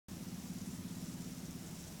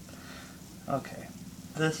Okay,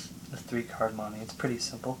 this is 3-card money. It's pretty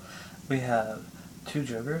simple. We have 2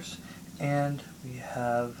 jokers, and we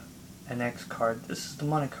have an X card. This is the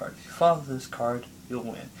money card. If you follow this card, you'll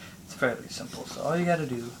win. It's fairly simple. So all you gotta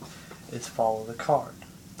do is follow the card.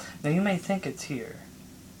 Now you may think it's here,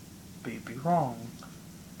 but you'd be wrong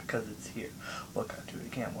because it's here. Look, I'll do it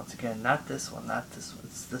again. Once again, not this one, not this one.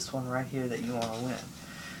 It's this one right here that you want to win.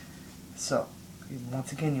 So,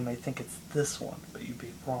 once again, you may think it's this one, but you'd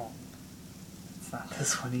be wrong. It's not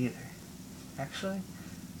this one either. Actually,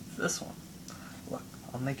 it's this one. Look,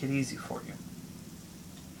 I'll make it easy for you.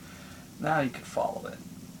 Now you can follow it.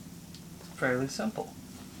 It's fairly simple.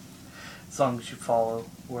 As long as you follow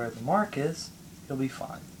where the mark is, you'll be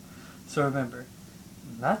fine. So remember,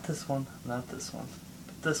 not this one, not this one,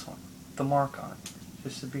 but this one, the mark on it.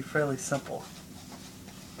 This should be fairly simple.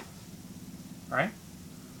 Right?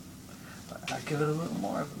 But I give it a little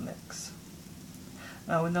more of a mix.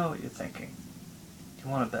 Now we know what you're thinking. You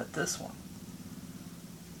want to bet this one.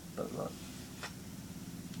 But look,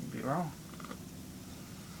 you'd be wrong.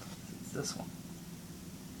 It's this one.